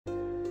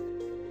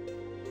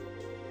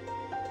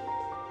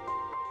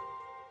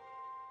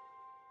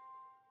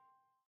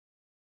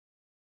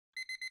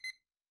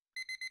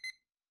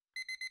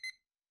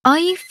Are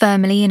you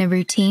firmly in a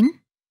routine?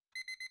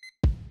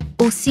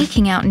 Or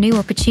seeking out new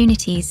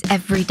opportunities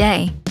every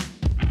day?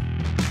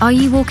 Are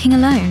you walking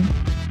alone?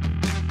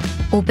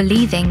 Or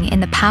believing in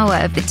the power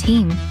of the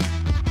team?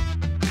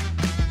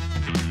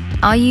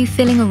 Are you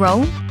filling a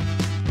role?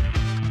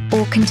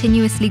 Or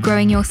continuously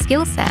growing your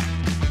skill set?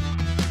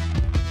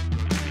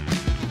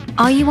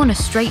 Are you on a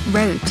straight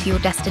road to your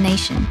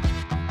destination?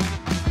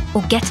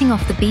 Or getting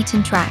off the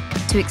beaten track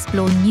to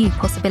explore new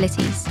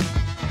possibilities?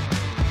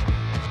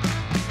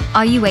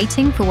 Are you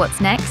waiting for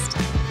what's next?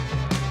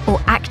 Or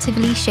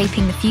actively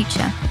shaping the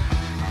future?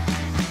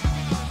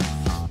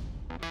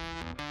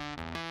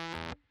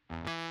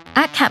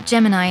 At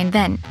Capgemini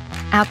Invent,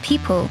 our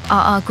people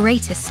are our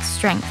greatest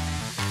strength.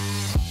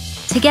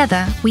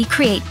 Together, we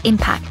create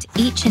impact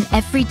each and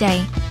every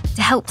day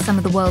to help some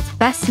of the world's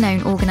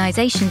best-known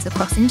organizations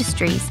across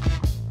industries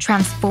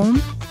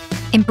transform,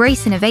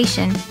 embrace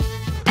innovation,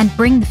 and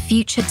bring the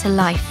future to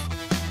life.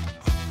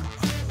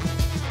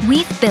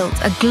 We've built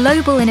a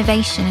global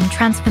innovation and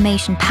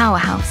transformation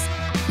powerhouse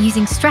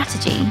using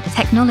strategy,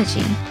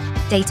 technology,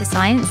 data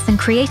science, and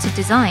creative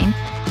design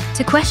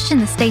to question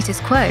the status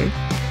quo,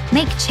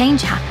 make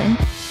change happen,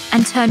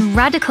 and turn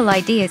radical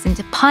ideas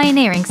into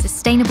pioneering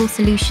sustainable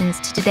solutions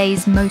to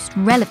today's most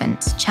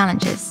relevant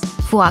challenges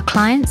for our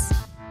clients,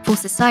 for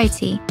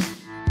society,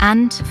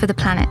 and for the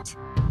planet.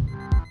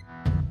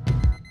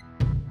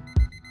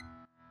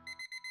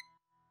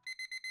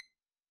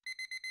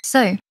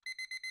 So,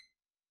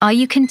 are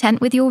you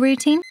content with your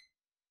routine?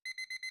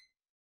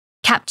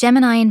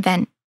 Capgemini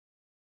Invent.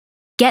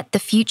 Get the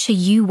future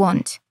you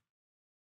want.